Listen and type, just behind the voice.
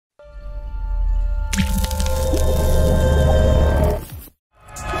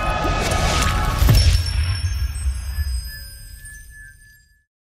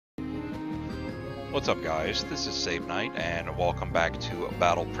up, guys? This is Save Night, and welcome back to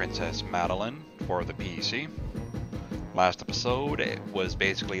Battle Princess Madelyn for the PC. Last episode, it was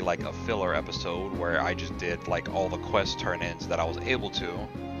basically like a filler episode where I just did like all the quest turn-ins that I was able to,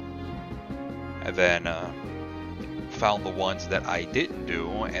 and then found the ones that I didn't do,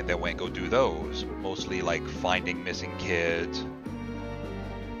 and then went and go do those. Mostly like finding missing kids.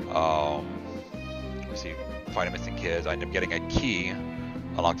 Let's see, finding missing kids. I ended up getting a key,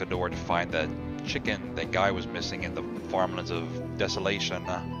 unlocked the door to find that chicken that guy was missing in the farmlands of desolation.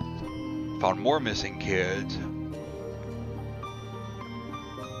 Found more missing kids.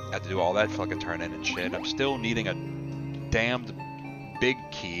 Had to do all that fucking turn in and shit. I'm still needing a damned big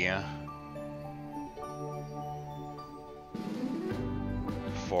key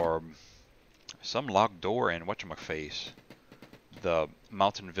for some locked door in whatchamaface, the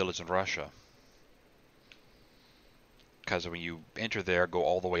mountain village in Russia. Because when you enter there, go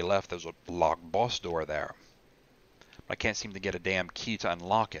all the way left, there's a locked boss door there. But I can't seem to get a damn key to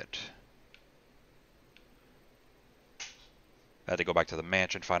unlock it. I had to go back to the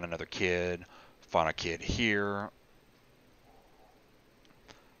mansion, find another kid, found a kid here.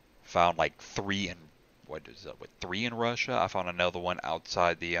 Found like three in, three in Russia? I found another one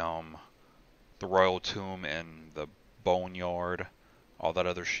outside the royal tomb and the boneyard, all that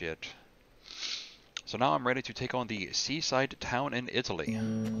other shit. So now I'm ready to take on the Seaside town in Italy.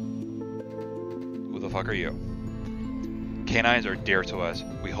 Who the fuck are you? Canines are dear to us.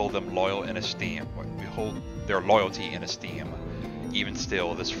 We hold them loyal in esteem. We hold their loyalty in esteem. Even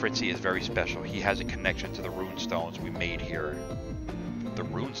still, this Fritzy is very special. He has a connection to the runestones we made here. The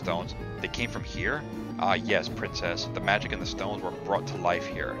runestones? They came from here? Ah, yes, princess. The magic in the stones were brought to life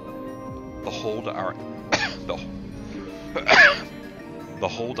here. Behold our...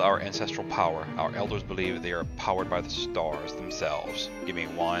 Behold our ancestral power. Our elders believe they are powered by the stars themselves. Give me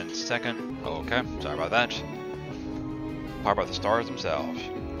 1 second. Okay, sorry about that. Powered by the stars themselves.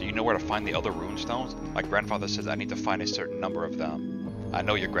 Do you know where to find the other runestones? My grandfather says I need to find a certain number of them. I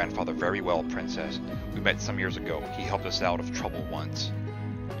know your grandfather very well, princess. We met some years ago. He helped us out of trouble once.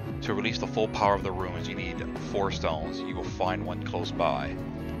 To release the full power of the runes, you need 4 stones. You will find one close by.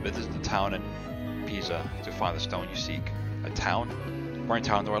 Visit the town in Pisa to find the stone you seek. A town? Where in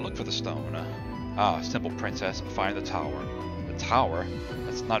town do I look for the stone? Ah, simple, princess. Find the tower. The tower?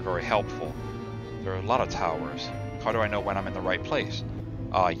 That's not very helpful. There are a lot of towers. How do I know when I'm in the right place?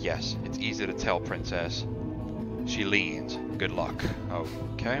 Ah, yes. It's easy to tell, princess. She leans. Good luck.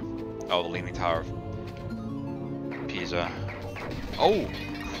 Okay. Oh, the Leaning Tower of Pisa. Oh!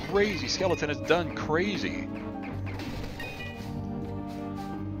 Crazy! Skeleton is done crazy!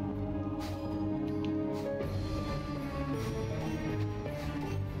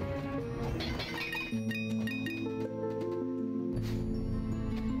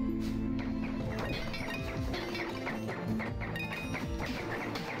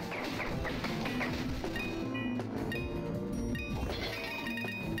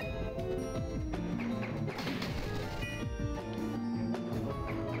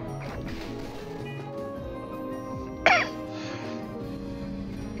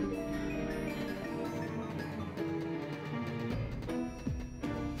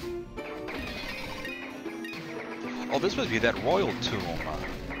 Oh, this must be that royal tomb.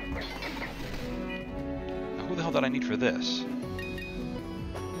 Who the hell did I need for this?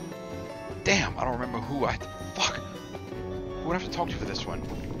 Damn, I don't remember who I... Fuck! Who would I have to talk to for this one?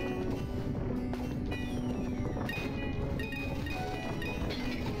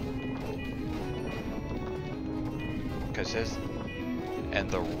 Because it says... And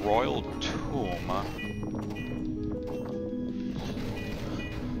the royal tomb...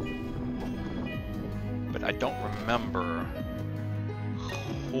 I don't remember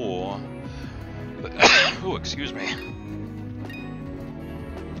who, but who, excuse me,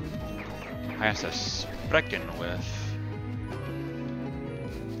 I have to sprechen with.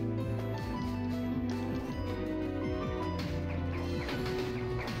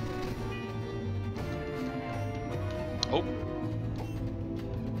 Oh.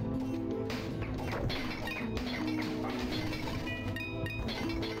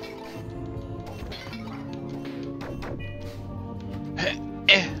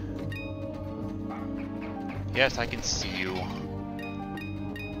 Yes, I can see you.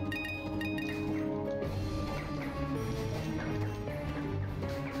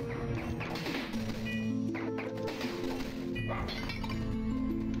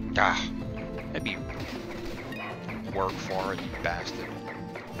 Ah, that'd be work for it, you bastard.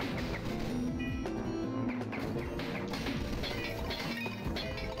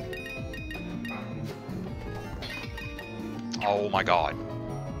 Oh my god.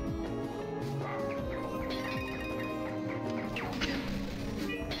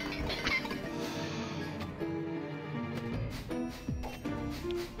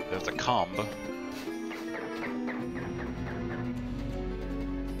 there's a comb.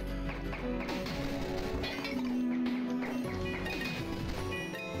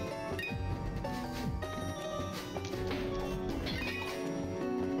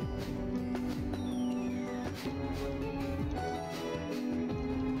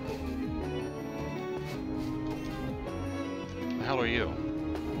 The hell are you?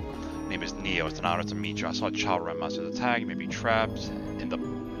 Name is Neo. It's an honor to meet you. I saw a child run monsters attack. You may be trapped in the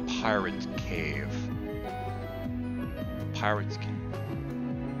Pirate's Cave. Pirate's Cave.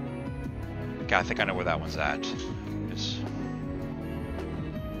 Okay, I think I know where that one's at. It's...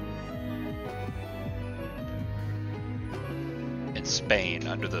 in Spain,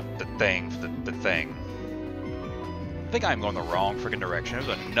 under the thing. The thing. I think I'm going the wrong freaking direction.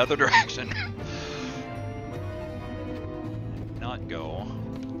 There's another direction. Not go.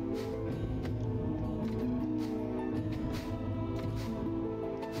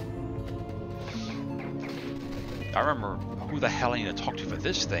 I remember who the hell I need to talk to for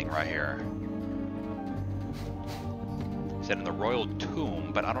this thing right here. He said in the Royal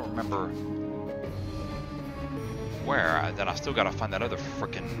Tomb, but I don't remember where. Then I still gotta find that other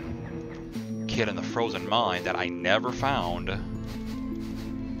frickin' kid in the frozen mine that I never found.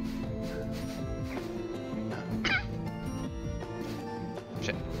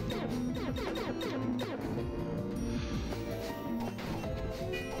 Shit.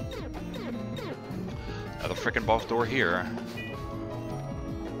 Another frickin' boss door here.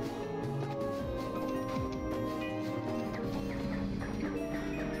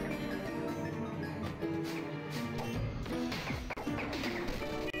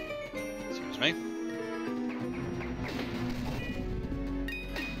 Excuse me.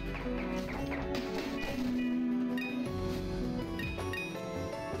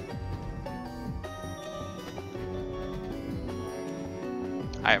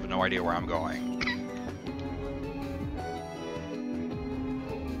 I have no idea where I'm going.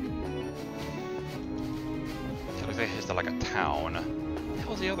 It's like a town. What the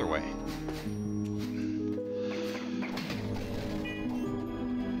hell's the other way?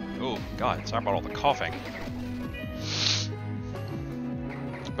 Oh god, sorry about all the coughing.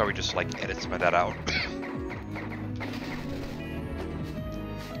 Probably just like edit some of that out.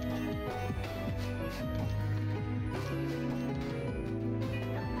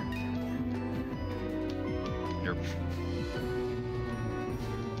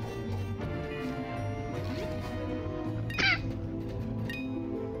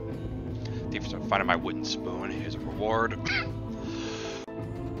 Finding my wooden spoon. Here's a reward.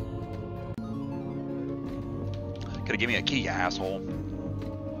 Could've given me a key, you asshole.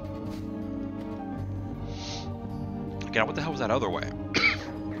 Again, what the hell was that other way?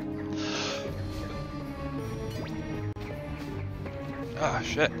 Ah,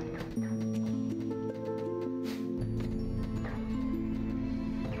 shit.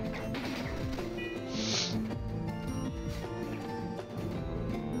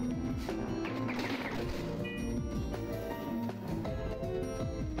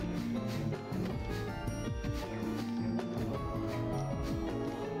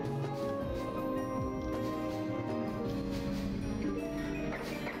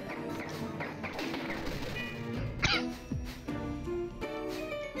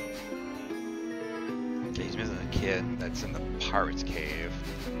 He's missing a kid that's in the Pirate's Cave.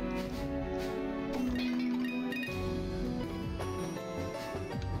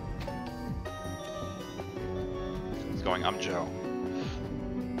 He's going, I'm Joe.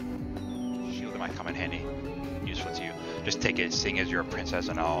 Shield that might come in handy. Useful to you. Just take it, seeing as you're a princess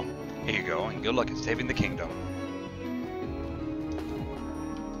and all. Here you go, and good luck in saving the kingdom.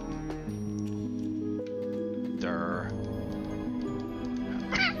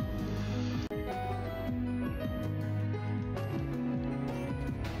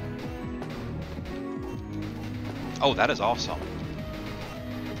 Oh, that is awesome.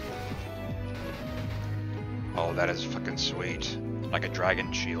 Oh, that is fucking sweet. Like a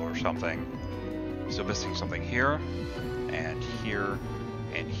dragon shield or something. Still missing something here, and here,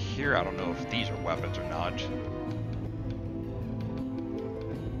 and here. I don't know if these are weapons or not.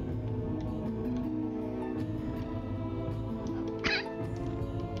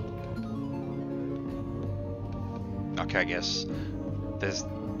 Okay, I guess this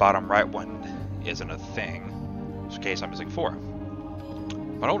bottom right one isn't a thing. In this case, I'm missing 4.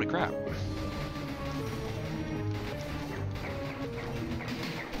 But holy crap.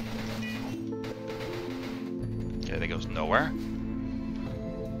 Okay, that goes nowhere.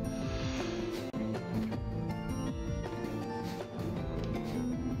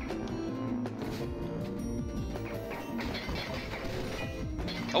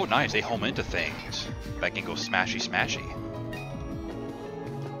 Oh, nice. They home into things. That can go smashy smashy.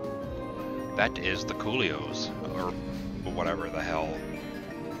 That is the Coolios. Or whatever the hell.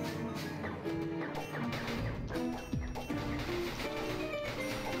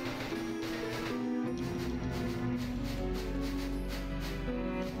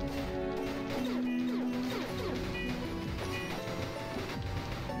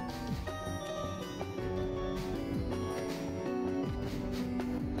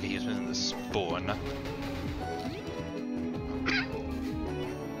 He's in the spawn.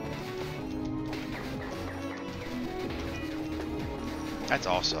 That's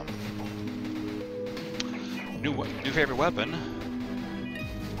awesome. New favorite weapon.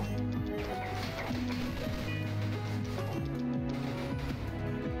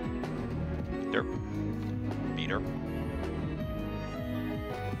 Derp. Beater.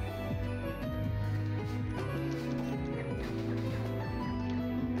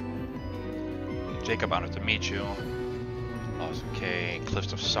 Jacob, honored to meet you. Okay,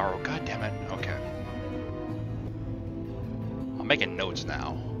 Cliffs of Sorrow. God damn it. Okay. I'm making notes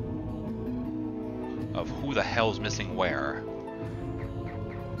now of who the hell's missing where.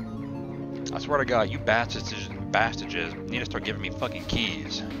 I swear to God, you bastards need to start giving me fucking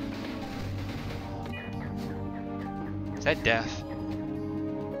keys. Is that death?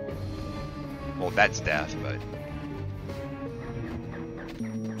 Well, that's death, but...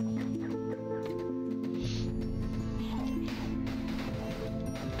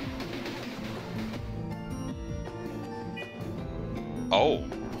 Oh,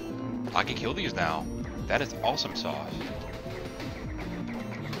 I can kill these now. That is awesome sauce.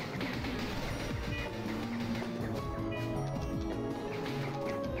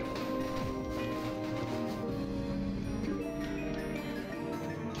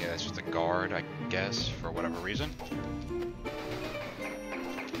 Yeah, that's just a guard, I guess, for whatever reason.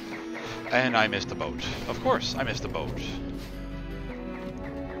 And I missed the boat. Of course, I missed the boat.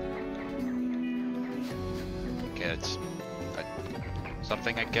 Okay, it's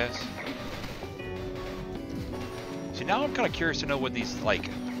something, I guess. See, now I'm kind of curious to know what these, like,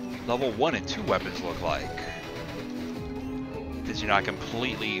 level 1 and 2 weapons look like. Because, you know, I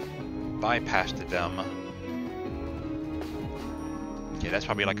completely bypassed them. Yeah, that's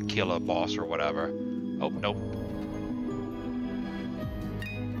probably like a killer boss or whatever. Oh, nope.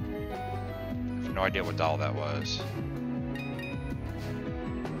 I have no idea what doll that was.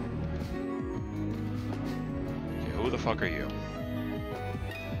 Okay, who the fuck are you?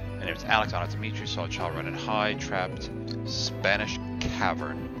 My name is Alex, honored to meet you. Saw a child running high, trapped. Spanish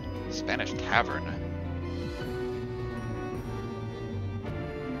cavern. Spanish tavern.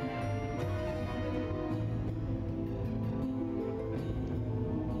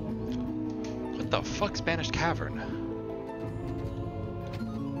 What the fuck, Spanish cavern?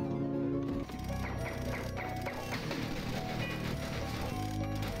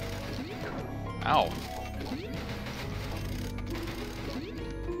 Ow.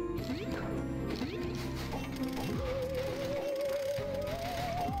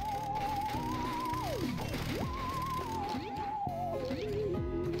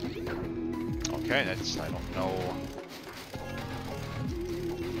 Okay, that's, I don't know.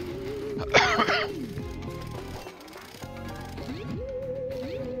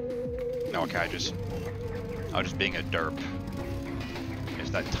 No, okay, I was just being a derp.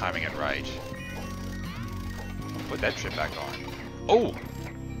 Just not timing it right. I'll put that shit back on. Oh!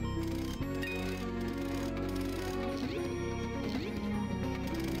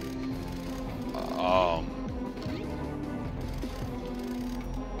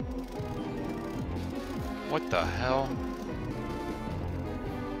 What the hell?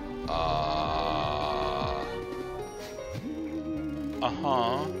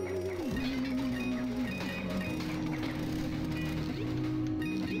 Uh-huh.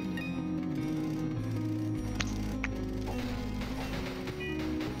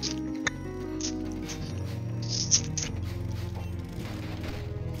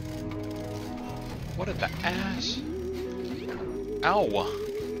 What in the ass? Ow!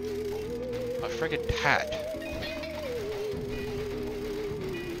 A friggin' hat.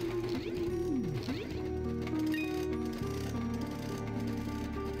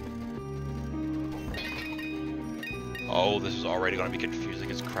 Oh, this is already going to be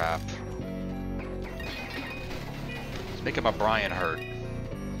confusing as crap. It's making my Brian hurt.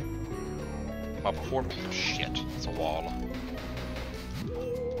 My poor... Oh, shit, it's a wall.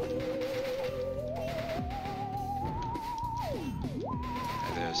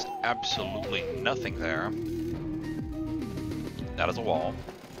 There's absolutely nothing there. That is a wall.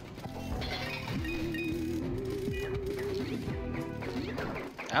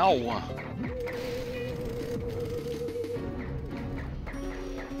 Ow!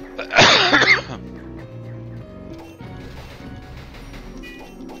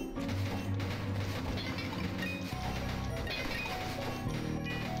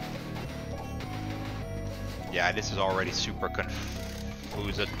 Yeah, this is already super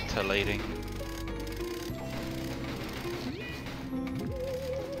confusing.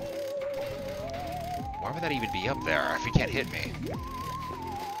 Why would that even be up there if he can't hit me?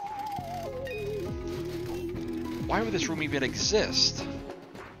 Why would this room even exist?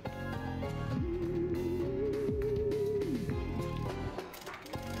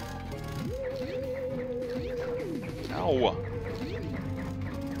 Ow!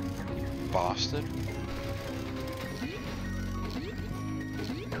 Bastard.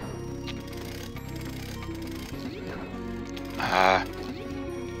 Ah.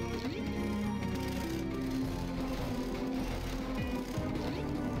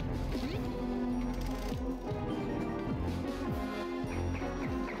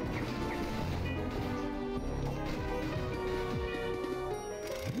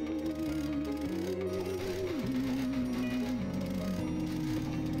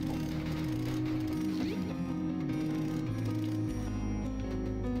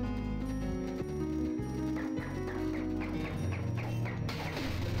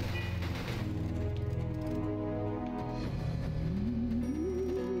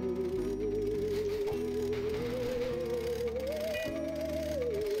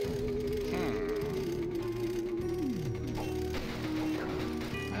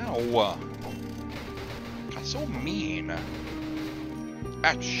 Ow. That's so mean.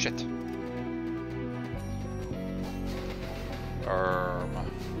 Ah, shit.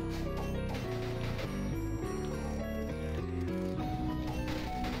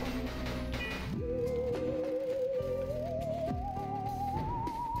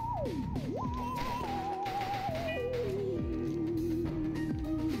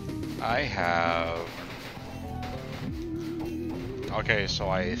 I have... Okay, so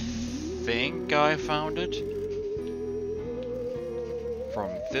I think I found it from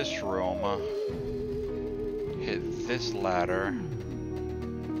this room. Hit this ladder.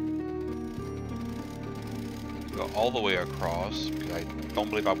 Go all the way across, because I don't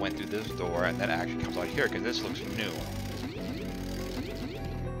believe I went through this door, and then it actually comes out here, because this looks new.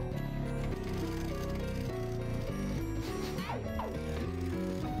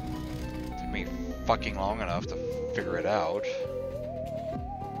 Took me fucking long enough to figure it out.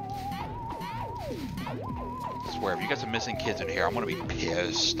 I swear, if you got some missing kids in here, I'm gonna be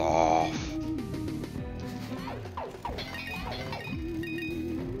pissed off.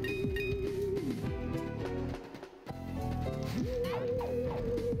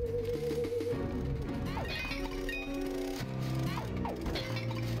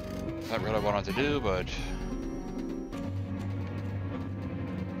 Not really what I wanted to do, but...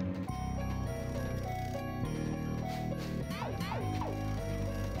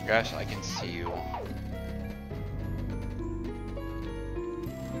 Guys, I can see you.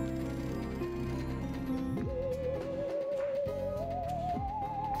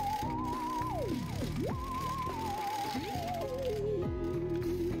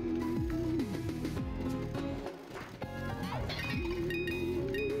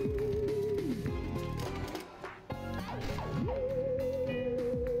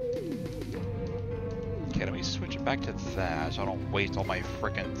 Okay, let me switch it back to that so I don't waste all my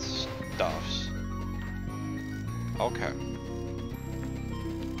frickin' stuffs. Okay.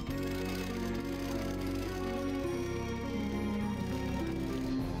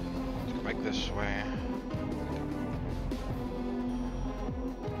 Let's go back this way.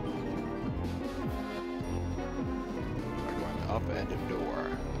 We're going up and a door.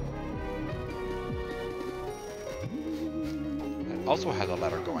 It also has a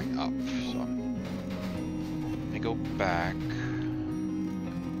ladder going up, so... Go back.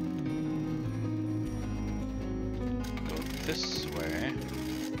 Go this way.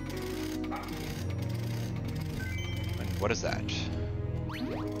 And what is that?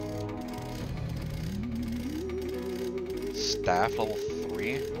 Staff level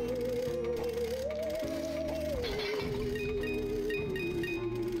 3?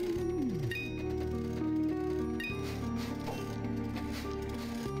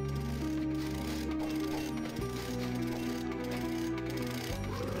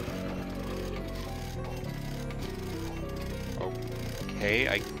 Okay,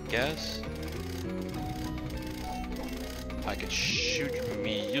 I guess I can shoot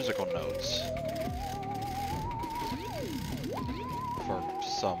musical notes for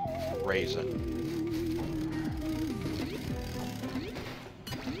some reason.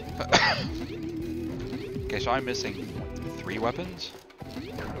 Okay, so I'm missing 3 weapons?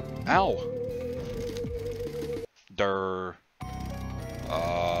 Ow! Durr.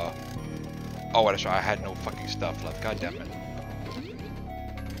 Oh, that's right, I had no fucking stuff left, god damn it.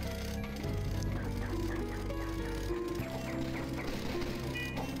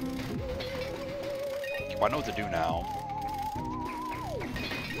 I know what to do now.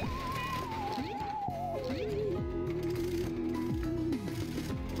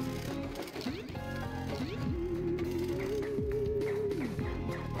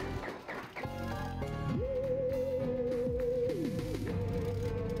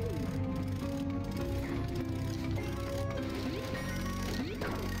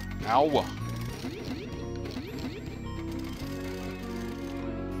 Ow!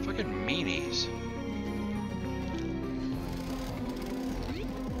 Fucking meanies.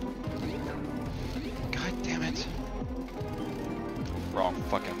 God damn it. Wrong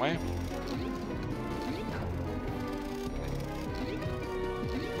fucking way.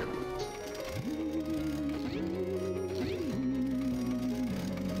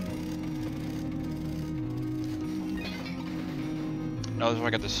 No, this is where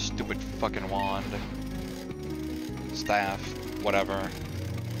I got this stupid fucking wand. Staff. Whatever.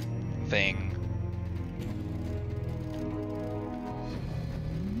 Thing.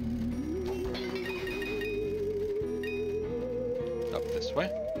 Up this way.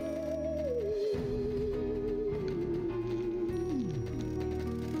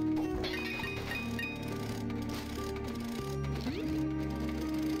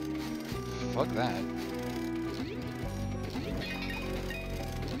 Fuck that.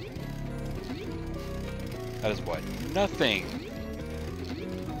 That is what? Nothing!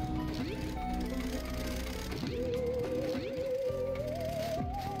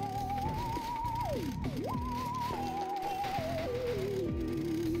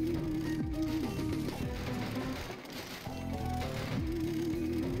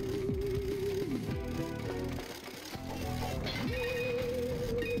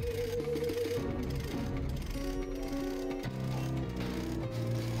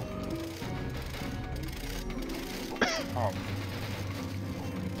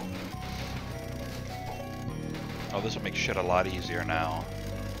 Oh, this will make shit a lot easier now.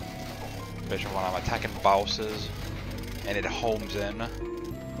 Especially when I'm attacking bosses and it homes in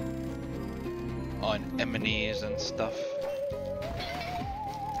on enemies and stuff.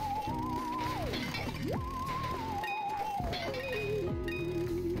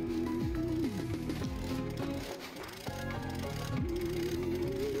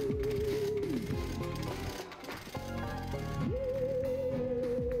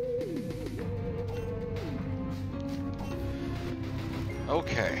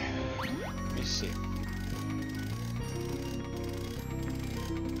 Okay, let me see.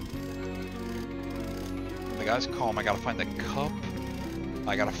 The guy's calm. I gotta find the cup.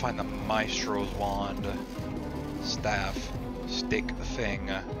 I gotta find the maestro's wand, staff, stick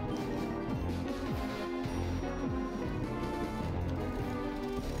thing.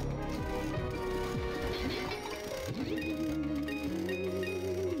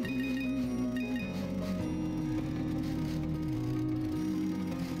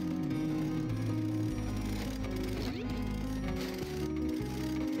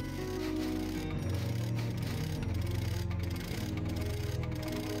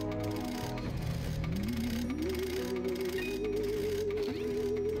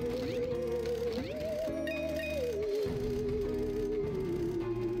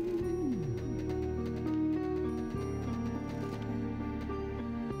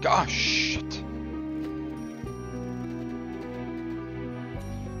 Gosh, shit.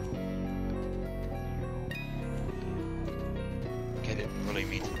 Okay, didn't really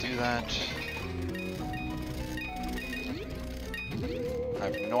mean to do that. I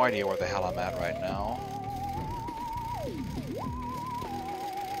have no idea where the hell I'm at right now.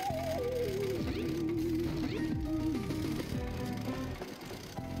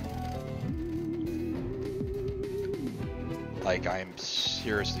 Like, I'm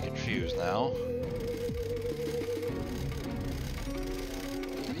seriously confused now.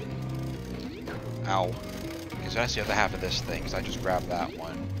 Ow. Okay, so that's the other half of this thing, so I just grabbed that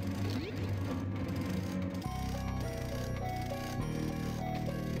one.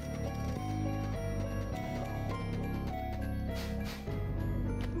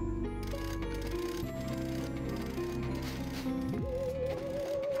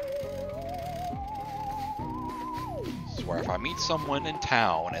 Where if I meet someone in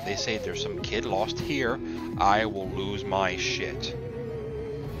town and they say there's some kid lost here, I will lose my shit.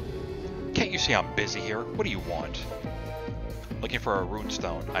 Can't you see I'm busy here? What do you want? Looking for a rune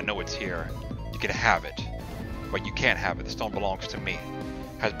stone. I know it's here. You can have it. But you can't have it. The stone belongs to me.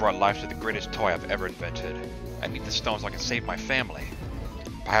 Has brought life to the greatest toy I've ever invented. I need the stone so I can save my family.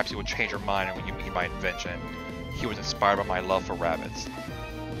 Perhaps you will change your mind when you meet my invention. He was inspired by my love for rabbits.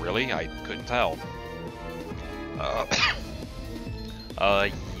 Really? I couldn't tell.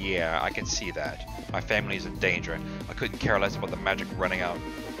 Yeah, I can see that. My family is in danger. I couldn't care less about the magic running out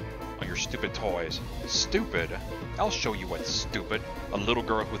on your stupid toys. Stupid? I'll show you what's stupid. A little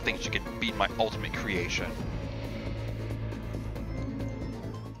girl who thinks she can beat my ultimate creation.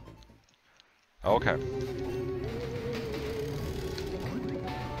 Okay.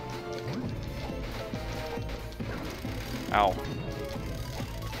 Ow.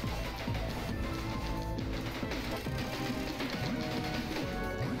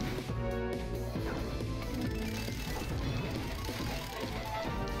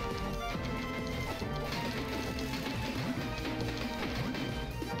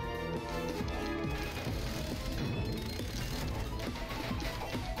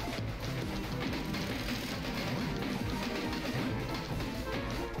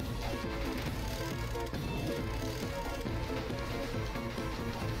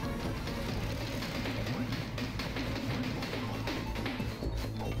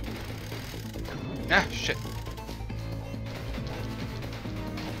 Ah, shit.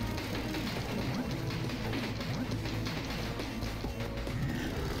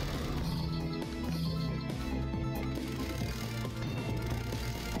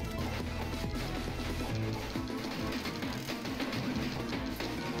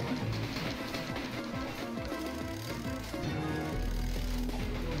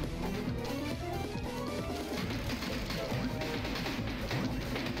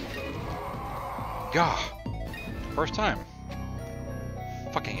 Gah! First time.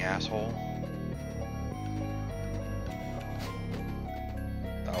 Fucking asshole.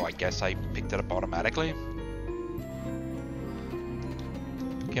 Oh, I guess I picked it up automatically?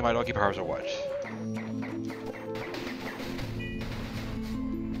 Okay, my doggy powers are what?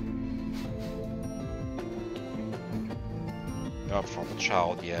 Not from the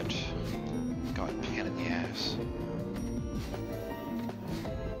child yet. God, pain in the ass.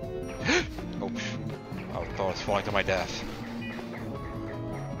 Oh, I thought I was falling to my death.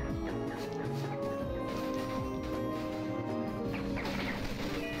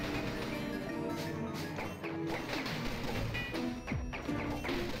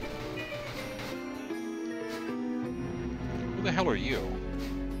 Who the hell are you?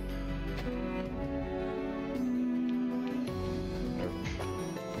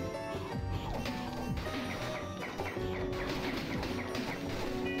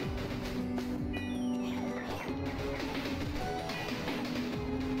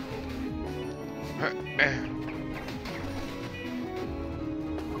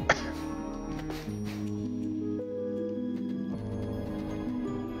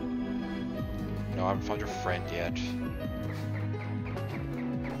 No, I haven't found your friend yet.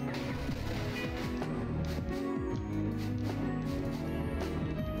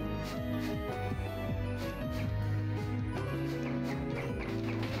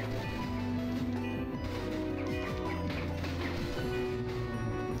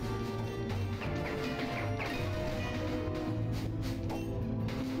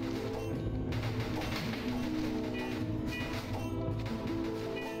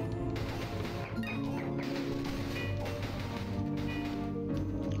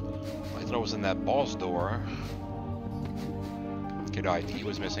 I was in that boss door. Kid ID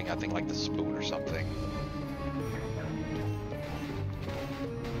was missing, I think, like the spoon or something.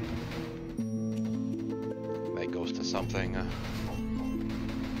 That goes to something.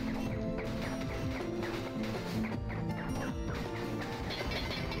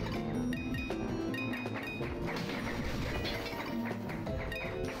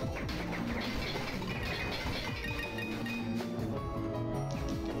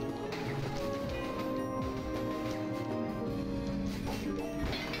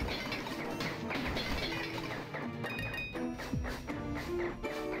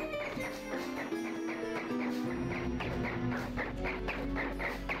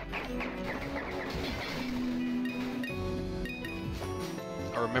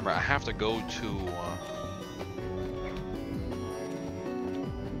 Remember, I have to go to...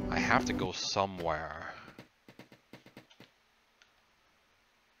 I have to go somewhere.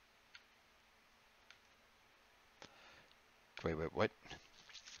 Wait, what?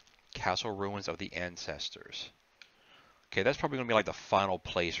 Castle Ruins of the Ancestors. Okay, that's probably going to be like the final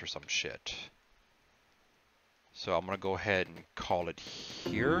place or some shit. So I'm going to go ahead and call it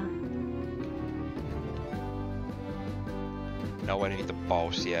here. No, I didn't eat the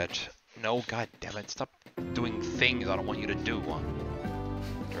boss yet. No, god damn it, stop doing things I don't want you to do.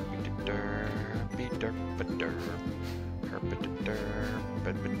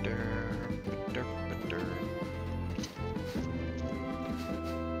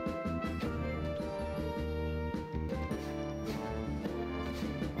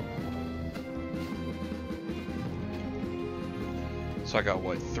 So I got,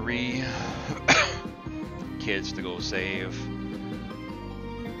 what, 3 kids to go save.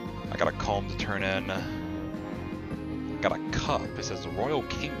 I got a comb to turn in. Got a cup. It says Royal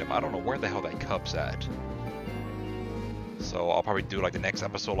Kingdom. I don't know where the hell that cup's at. So I'll probably do like the next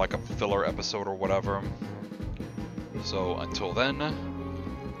episode, like a filler episode or whatever. So until then,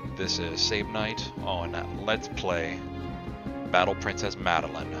 this is Save Night on Let's Play Battle Princess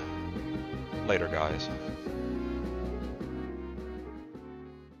Madelyn. Later, guys.